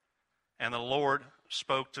morning and the Lord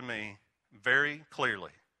spoke to me very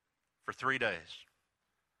clearly for 3 days.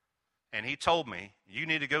 And he told me, you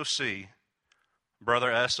need to go see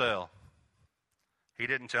Brother SL. He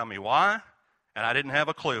didn't tell me why, and I didn't have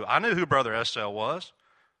a clue. I knew who Brother SL was.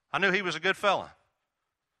 I knew he was a good fella,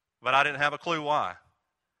 but I didn't have a clue why.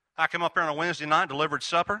 I come up here on a Wednesday night, delivered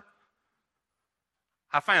supper.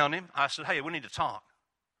 I found him. I said, hey, we need to talk.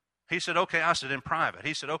 He said, okay. I said, in private.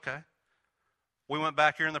 He said, okay. We went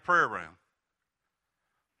back here in the prayer room.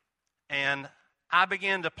 And I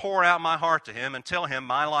began to pour out my heart to him and tell him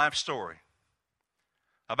my life story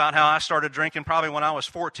about how I started drinking probably when I was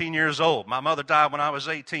 14 years old. My mother died when I was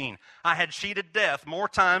 18. I had cheated death more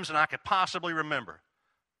times than I could possibly remember.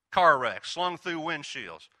 Car wrecks, slung through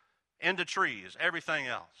windshields, into trees, everything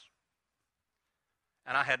else.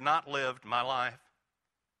 And I had not lived my life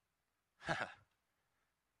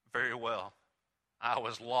very well. I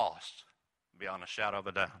was lost beyond a shadow of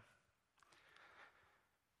a doubt.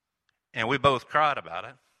 And we both cried about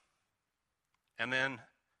it. And then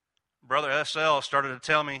Brother S.L. started to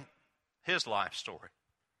tell me his life story.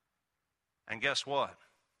 And guess what?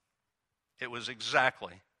 It was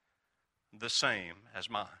exactly the same as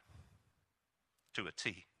mine, to a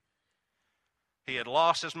T. He had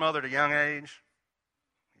lost his mother at a young age.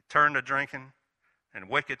 He turned to drinking and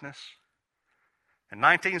wickedness. In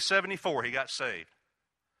 1974, he got saved.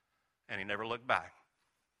 And he never looked back.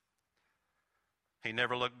 He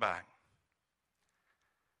never looked back.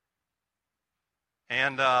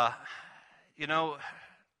 And, you know,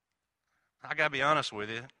 I got to be honest with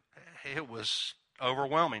you, it was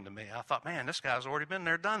overwhelming to me. I thought, man, this guy's already been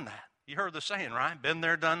there, done that. You heard the saying, right? Been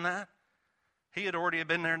there, done that. He had already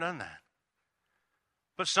been there, done that.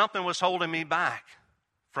 But something was holding me back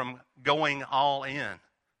from going all in,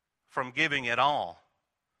 from giving it all.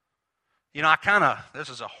 You know, this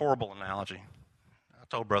is a horrible analogy. I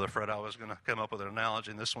told Brother Fred I was going to come up with an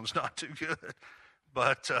analogy, and this one's not too good.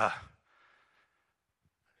 But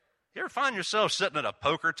you ever find yourself sitting at a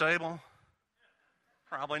poker table?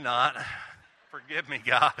 Probably not. Forgive me,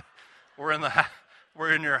 God. We're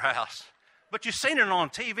in your house. But you've seen it on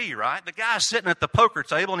TV, right? The guy's sitting at the poker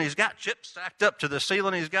table, and he's got chips stacked up to the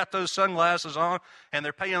ceiling. He's got those sunglasses on, and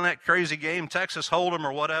they're playing that crazy game, Texas Hold'em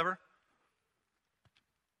or whatever.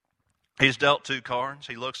 He's dealt 2 cards.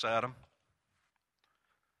 He looks at them,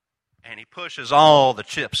 and he pushes all the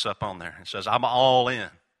chips up on there and says, I'm all in.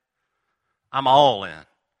 I'm all in.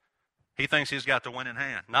 He thinks he's got the winning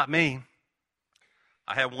hand. Not me.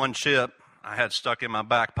 I had 1 chip I had stuck in my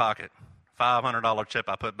back pocket. $500 chip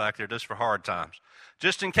I put back there just for hard times.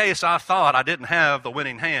 Just in case I thought I didn't have the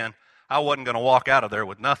winning hand, I wasn't going to walk out of there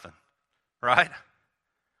with nothing. Right?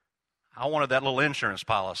 I wanted that little insurance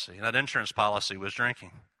policy, and that insurance policy was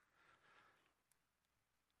drinking.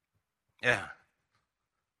 Yeah.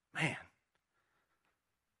 Man.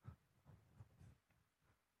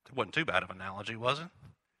 It wasn't too bad of an analogy, was it?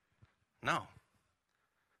 No.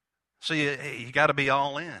 See, you got to be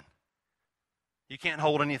all in. You can't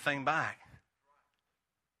hold anything back.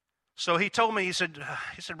 So he told me, he said,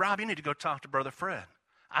 Rob, you need to go talk to Brother Fred.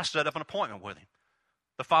 I set up an appointment with him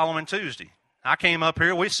the following Tuesday. I came up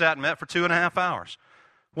here. We sat and met for 2.5 hours.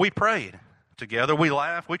 We prayed together. We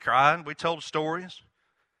laughed. We cried. We told stories.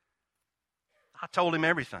 I told him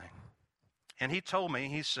everything. And he told me,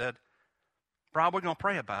 he said, Rob, we're going to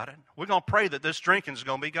pray about it. We're going to pray that this drinking is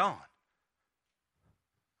going to be gone.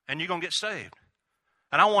 And you're going to get saved.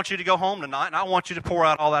 And I want you to go home tonight, and I want you to pour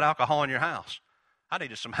out all that alcohol in your house. I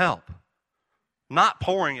needed some help. Not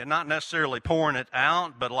pouring it, not necessarily pouring it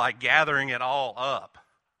out, but like gathering it all up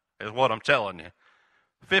is what I'm telling you.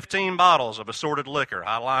 15 bottles of assorted liquor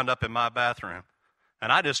I lined up in my bathroom.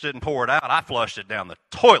 And I just didn't pour it out. I flushed it down the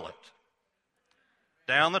toilet.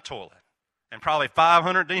 Down the toilet. And probably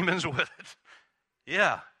 500 demons with it.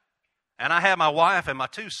 Yeah. And I had my wife and my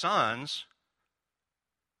 2 sons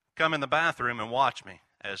come in the bathroom and watch me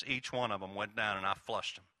as each one of them went down and I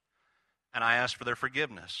flushed them. And I asked for their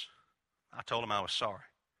forgiveness. I told them I was sorry.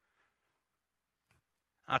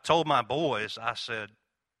 I told my boys, I said,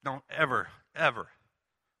 don't ever, ever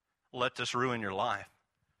let this ruin your life.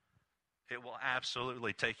 It will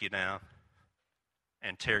absolutely take you down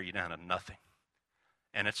and tear you down to nothing.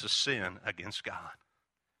 And it's a sin against God.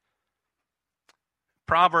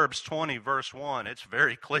 Proverbs 20, verse 1, it's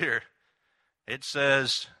very clear. It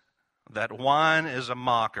says that wine is a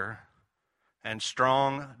mocker and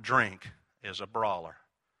strong drink is a brawler.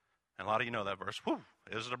 And a lot of you know that verse. Whew,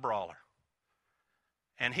 is it a brawler?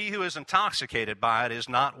 And he who is intoxicated by it is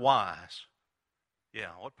not wise. Yeah,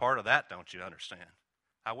 what part of that don't you understand?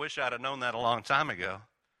 I wish I'd have known that a long time ago.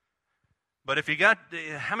 But if you got,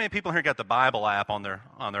 how many people here got the Bible app on their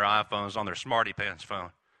iPhones, on their Smarty Pants phone?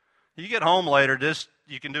 You get home later,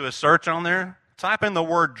 you can do a search on there. Type in the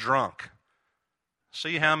word drunk.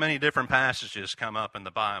 See how many different passages come up in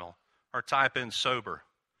the Bible. Or type in sober.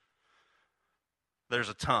 There's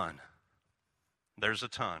a ton. There's a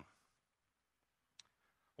ton.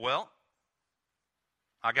 Well,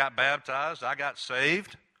 I got baptized. I got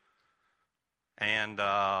saved. And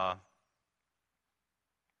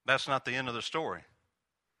that's not the end of the story.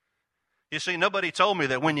 You see, nobody told me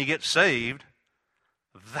that when you get saved,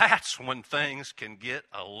 that's when things can get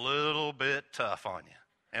a little bit tough on you.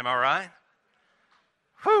 Am I right?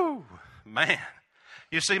 Whew, man.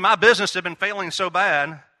 You see, my business had been failing so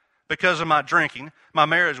bad because of my drinking. My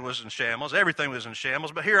marriage was in shambles. Everything was in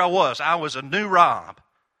shambles. But here I was. I was a new Rob.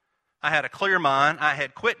 I had a clear mind. I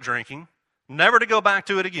had quit drinking, never to go back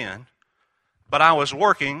to it again. But I was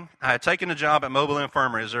working. I had taken a job at Mobile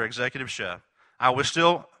Infirmary as their executive chef. I was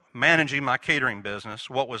still managing my catering business,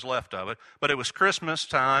 what was left of it. But it was Christmas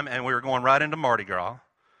time, and we were going right into Mardi Gras.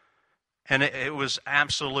 And it was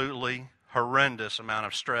absolutely horrendous amount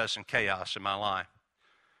of stress and chaos in my life.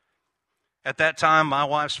 At that time, my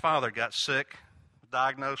wife's father got sick,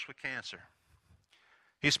 diagnosed with cancer.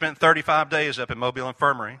 He spent 35 days up at Mobile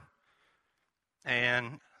Infirmary,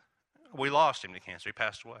 and we lost him to cancer. He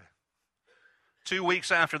passed away. 2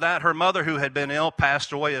 weeks after that, her mother, who had been ill,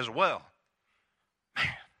 passed away as well. Man.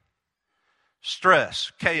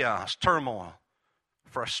 Stress, chaos, turmoil,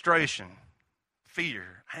 frustration,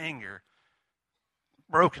 fear, anger,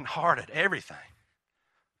 brokenhearted, everything.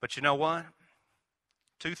 But you know what?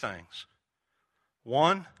 2 things.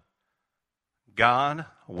 One, God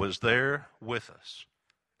was there with us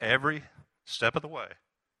every step of the way.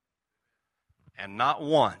 And not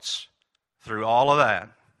once through all of that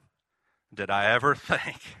did I ever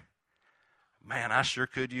think, man, I sure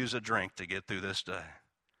could use a drink to get through this day.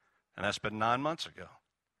 And that's been 9 months ago.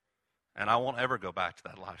 And I won't ever go back to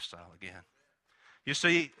that lifestyle again. You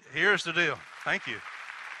see, here's the deal. Thank you.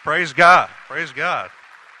 Praise God. Praise God.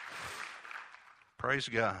 Praise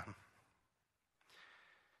God.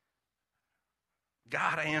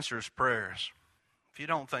 God answers prayers. If you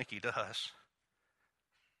don't think He does,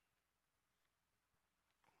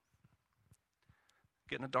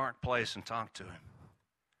 get in a dark place and talk to Him.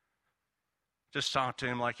 Just talk to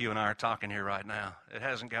Him like you and I are talking here right now. It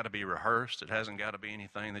hasn't got to be rehearsed. It hasn't got to be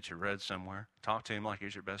anything that you read somewhere. Talk to Him like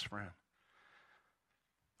He's your best friend.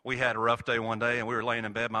 We had a rough day one day, and we were laying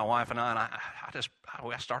in bed, my wife and I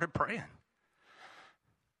started praying.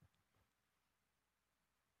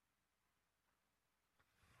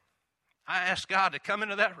 I asked God to come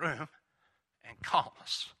into that room and calm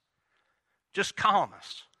us. Just calm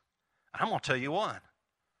us. And I'm going to tell you what.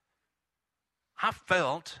 I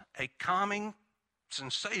felt a calming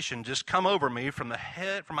sensation just come over me from my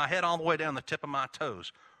head all the way down the tip of my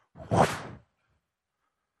toes. Woof.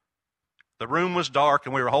 The room was dark,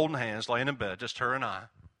 and we were holding hands, laying in bed, just her and I,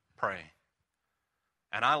 praying.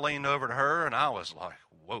 And I leaned over to her, and I was like,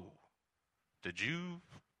 whoa, did you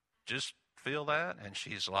just feel that? And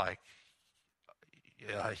she's like,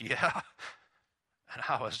 yeah. And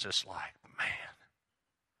I was just like, man,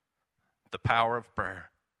 the power of prayer.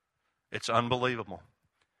 It's unbelievable.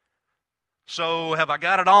 So have I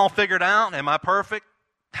got it all figured out? Am I perfect?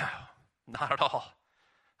 No, not at all.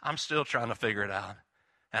 I'm still trying to figure it out.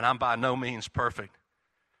 And I'm by no means perfect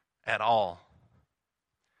at all.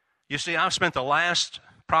 You see, I've spent the last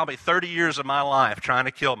probably 30 years of my life trying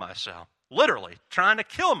to kill myself. Literally trying to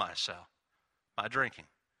kill myself by drinking.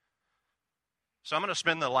 So I'm going to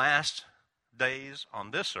spend the last days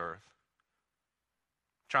on this earth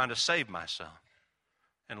trying to save myself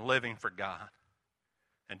and living for God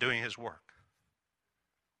and doing His work.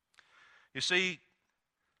 You see,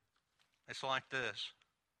 it's like this.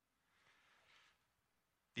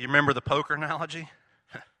 Do you remember the poker analogy?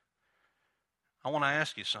 I want to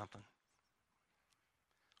ask you something.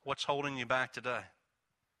 What's holding you back today?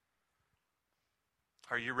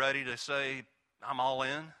 Are you ready to say, I'm all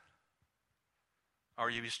in? Or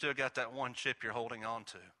have you still got that one chip you're holding on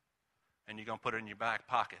to and you're going to put it in your back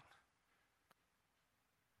pocket?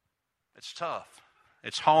 It's tough.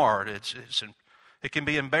 It's hard. It can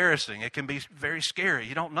be embarrassing. It can be very scary.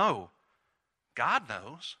 You don't know. God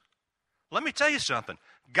knows. Let me tell you something.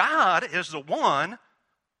 God is the one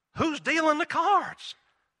who's dealing the cards.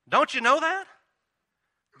 Don't you know that?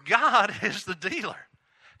 God is the dealer.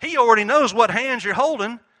 He already knows what hands you're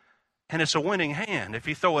holding, and it's a winning hand if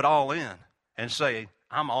you throw it all in and say,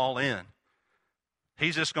 I'm all in.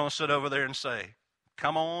 He's just going to sit over there and say,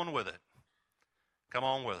 come on with it. Come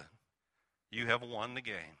on with it. You have won the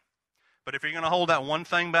game. But if you're going to hold that one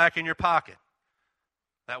thing back in your pocket,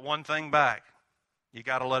 that one thing back, you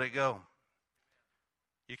got to let it go.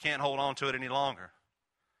 You can't hold on to it any longer.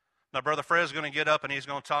 Now, Brother Fred's going to get up and he's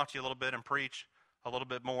going to talk to you a little bit and preach a little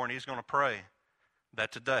bit more, and he's going to pray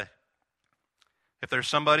that today, if there's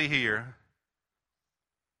somebody here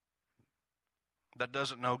that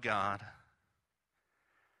doesn't know God,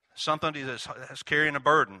 somebody that's carrying a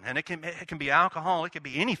burden. And it can be alcohol. It can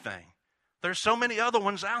be anything. There's so many other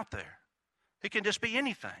ones out there. It can just be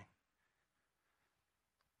anything.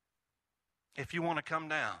 If you want to come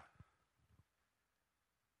down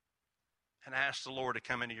and ask the Lord to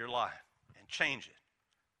come into your life and change it.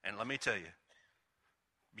 And let me tell you,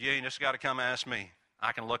 you ain't just got to come ask me.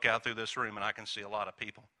 I can look out through this room and I can see a lot of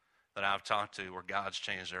people that I've talked to where God's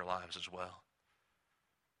changed their lives as well.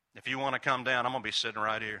 If you want to come down, I'm going to be sitting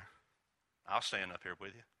right here. I'll stand up here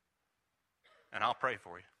with you. And I'll pray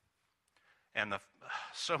for you. And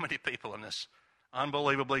so many people in this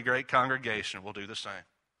unbelievably great congregation will do the same.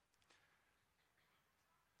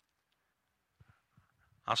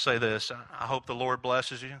 I'll say this. I hope the Lord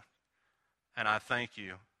blesses you. And I thank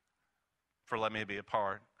you for letting me be a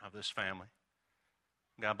part of this family.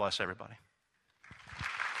 God bless everybody.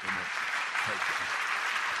 Amen.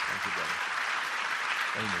 Thank you, brother.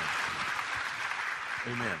 Amen.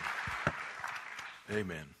 Amen.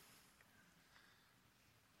 Amen.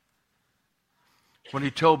 When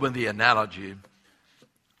he told me the analogy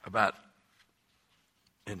about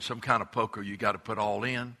in some kind of poker you got to put all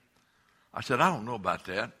in, I said, I don't know about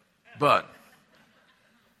that, but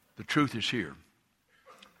the truth is here.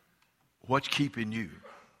 What's keeping you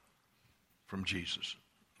from Jesus?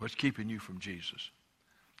 What's keeping you from Jesus?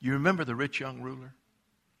 You remember the rich young ruler?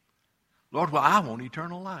 Lord, well, I want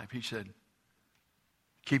eternal life. He said,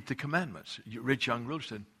 keep the commandments. The rich young ruler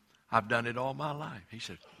said, I've done it all my life. He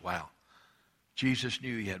said, wow. Jesus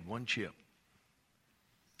knew he had one chip.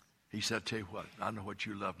 He said, I tell you what, I know what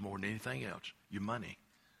you love more than anything else, your money.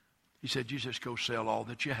 He said, you just go sell all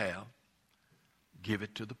that you have, give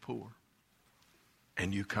it to the poor,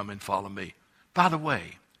 and you come and follow me. By the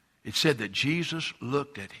way, it said that Jesus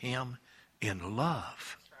looked at him in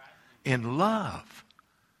love. In love.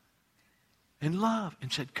 In love.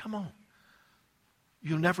 And said, come on.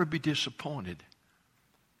 You'll never be disappointed.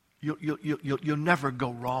 You'll never go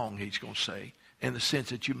wrong, he's going to say, in the sense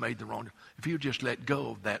that you made the wrong. If you just let go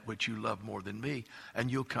of that which you love more than me, and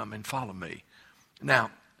you'll come and follow me. Now,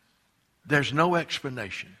 there's no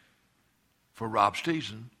explanation for Rob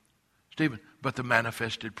Stephen, but the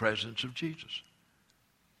manifested presence of Jesus.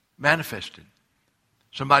 Manifested.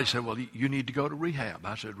 Somebody said, well, you need to go to rehab.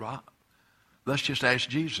 I said, Rob, let's just ask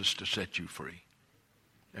Jesus to set you free.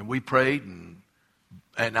 And we prayed,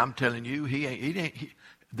 and I'm telling you,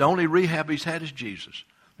 the only rehab he's had is Jesus.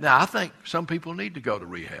 Now, I think some people need to go to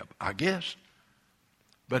rehab, I guess.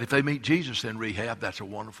 But if they meet Jesus in rehab, that's a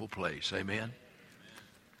wonderful place. Amen?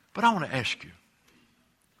 But I want to ask you,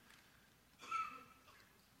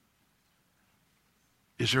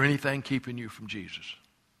 is there anything keeping you from Jesus?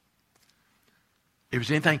 If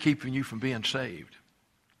there's anything keeping you from being saved,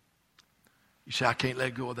 you say, I can't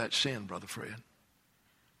let go of that sin, Brother Fred.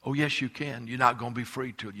 Oh, yes, you can. You're not going to be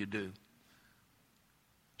free till you do.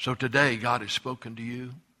 So today, God has spoken to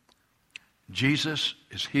you. Jesus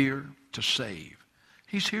is here to save.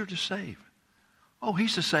 He's here to save. Oh,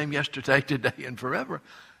 he's the same yesterday, today, and forever.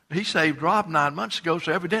 He saved Rob 9 months ago,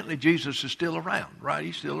 so evidently Jesus is still around, right?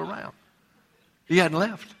 He's still around. He hadn't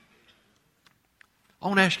left. I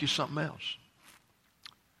want to ask you something else.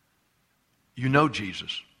 You know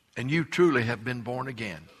Jesus, and you truly have been born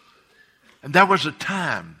again. And there was a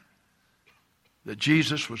time that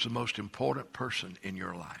Jesus was the most important person in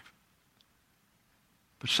your life.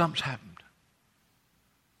 But something's happened.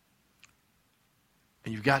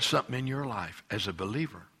 And you've got something in your life as a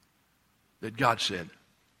believer that God said,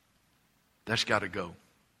 that's got to go.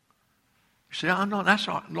 You say, oh, no, that's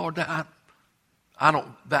not, Lord, that's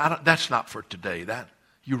not for today. That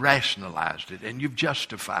you rationalized it and you've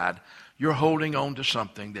justified. You're holding on to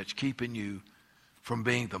something that's keeping you from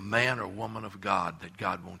being the man or woman of God that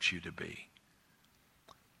God wants you to be.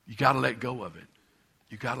 You got to let go of it.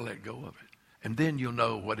 You got to let go of it. And then you'll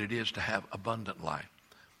know what it is to have abundant life.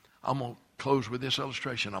 I'm going to close with this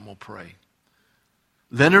illustration. I'm going to pray.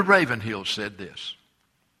 Leonard Ravenhill said this.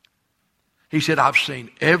 He said, I've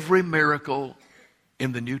seen every miracle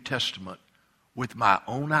in the New Testament with my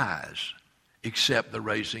own eyes except the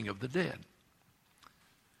raising of the dead.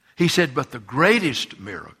 He said, but the greatest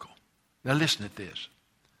miracle, now listen to this,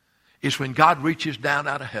 is when God reaches down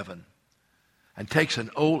out of heaven and takes an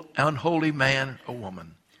old unholy man or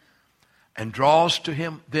woman and draws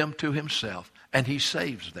them to himself, and he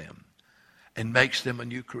saves them and makes them a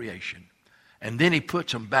new creation. And then he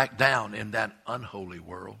puts them back down in that unholy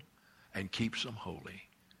world and keeps them holy.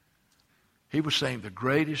 He was saying the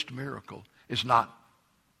greatest miracle is not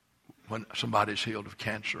when somebody's healed of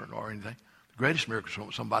cancer or anything. The greatest miracle is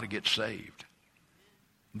when somebody gets saved.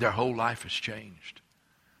 Their whole life has changed.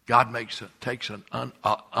 God takes an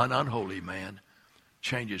unholy man,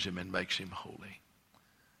 changes him and makes him holy.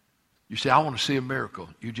 You say, I want to see a miracle.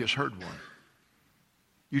 You just heard one.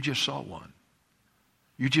 You just saw one.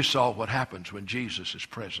 You just saw what happens when Jesus is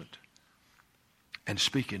present and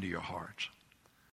speaking to your hearts.